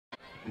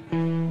Well,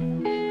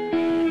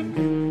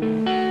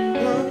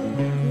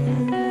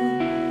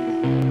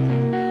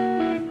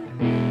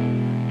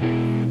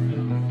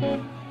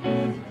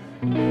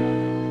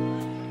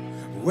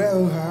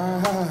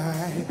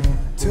 I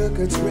took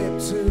a trip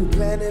to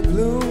Planet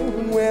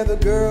Bloom, where the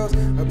girls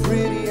are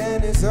pretty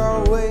and it's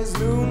always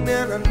noon,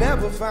 and I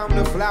never found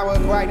a flower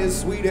quite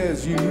as sweet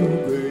as you,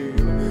 babe.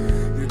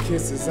 Your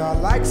kisses are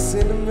like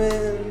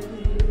cinnamon,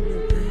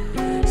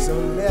 so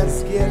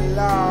let's get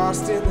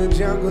lost in the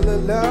jungle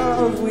of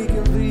love. We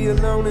can be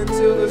alone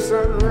until the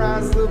sun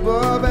rises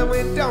above, and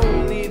we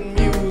don't need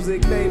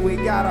music, babe, we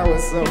got our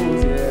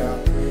souls, yeah.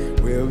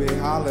 We'll be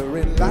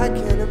hollering like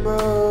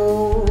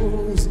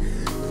animals.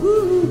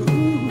 Ooh.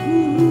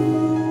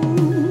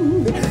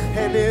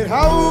 And it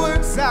all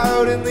works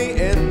out in the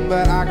end,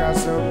 but I got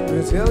something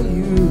to tell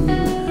you,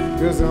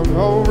 'cause I'm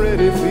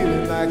already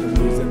feeling like I'm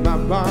losing my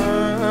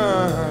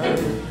mind.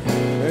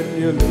 And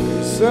you're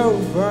looking so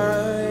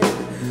fine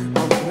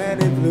on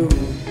Planet Blue.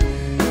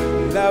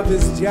 Love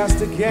is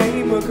just a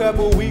game. A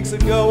couple weeks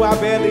ago I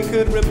barely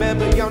could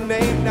remember your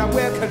name. Now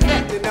we're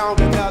connected on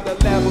another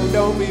level,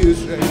 don't be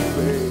ashamed,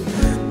 babe.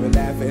 We're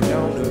laughing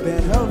on a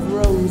bed of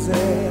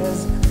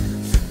roses.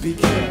 Be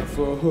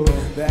careful,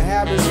 the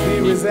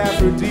atmosphere is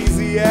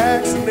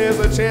aphrodisiacs, and there's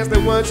a chance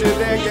that once you're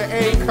there you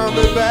ain't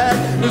coming back.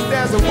 'Cause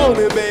there's a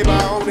woman, babe, I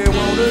only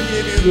wanna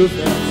give you the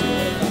facts.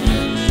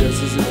 It's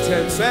just as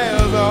intense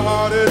as a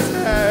heart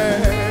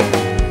attack,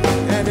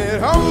 and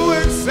it all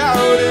works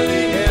out in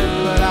the end,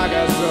 but I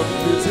got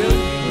something to tell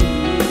you,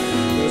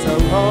 'cause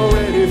I'm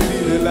already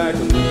feeling like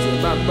I'm losing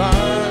my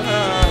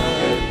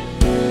mind.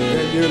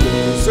 And you're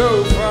looking so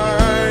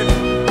fine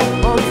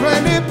on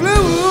Planet Blue.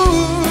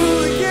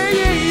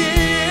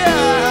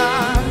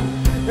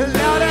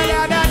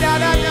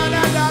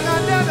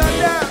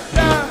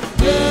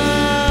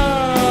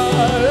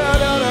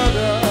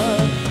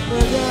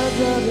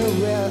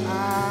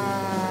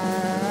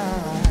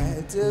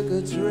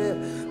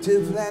 To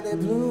Planet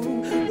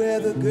Bloom, where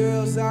the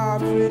girls are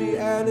pretty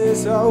and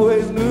it's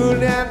always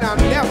noon, and I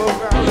never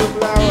found a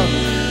flower.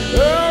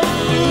 Oh,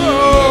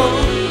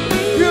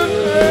 you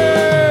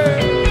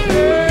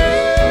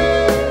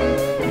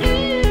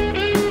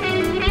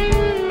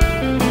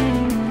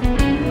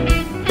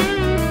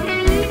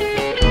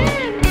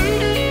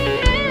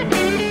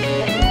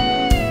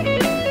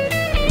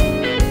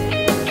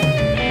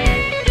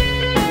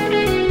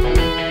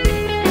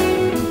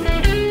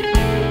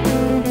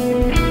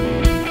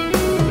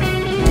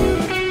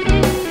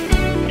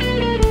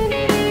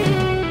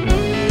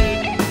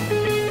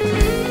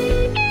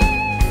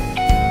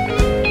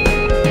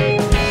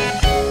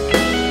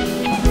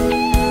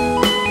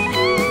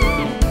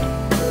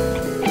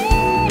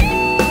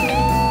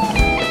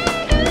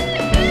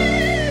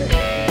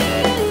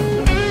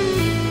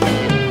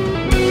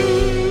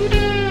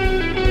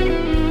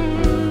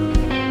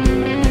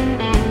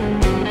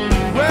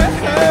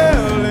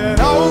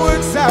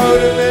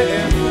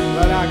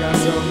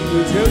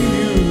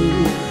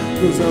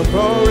I'm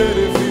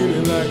already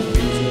feeling like I'm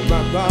losing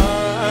my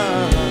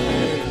mind,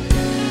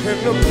 and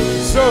I'm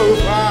so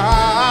fine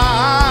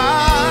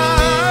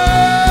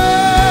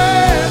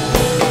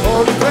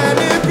on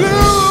Planet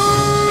Blue,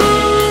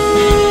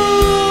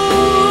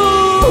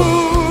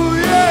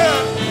 yeah,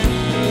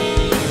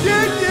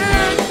 yeah,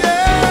 yeah,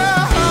 yeah.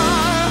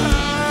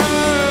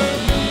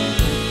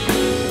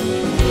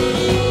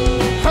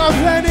 On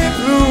Planet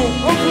Blue,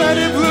 on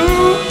Planet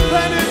Blue,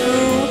 Planet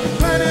Blue,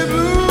 Planet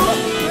Blue.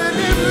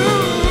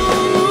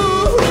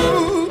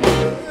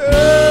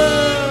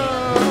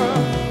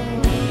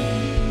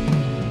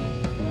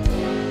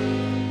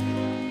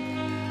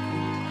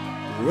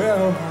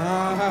 Well,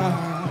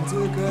 I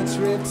took a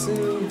trip to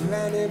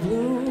Planet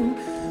Blue,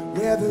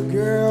 where the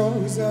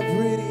girls are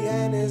pretty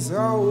and it's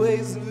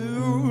always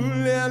blue,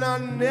 and I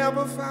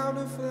never found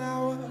a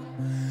flower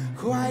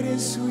quite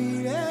as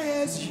sweet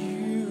as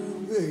you,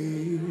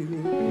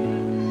 babe.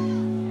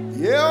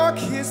 Your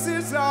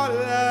kisses are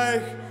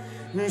like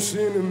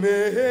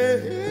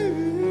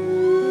cinnamon.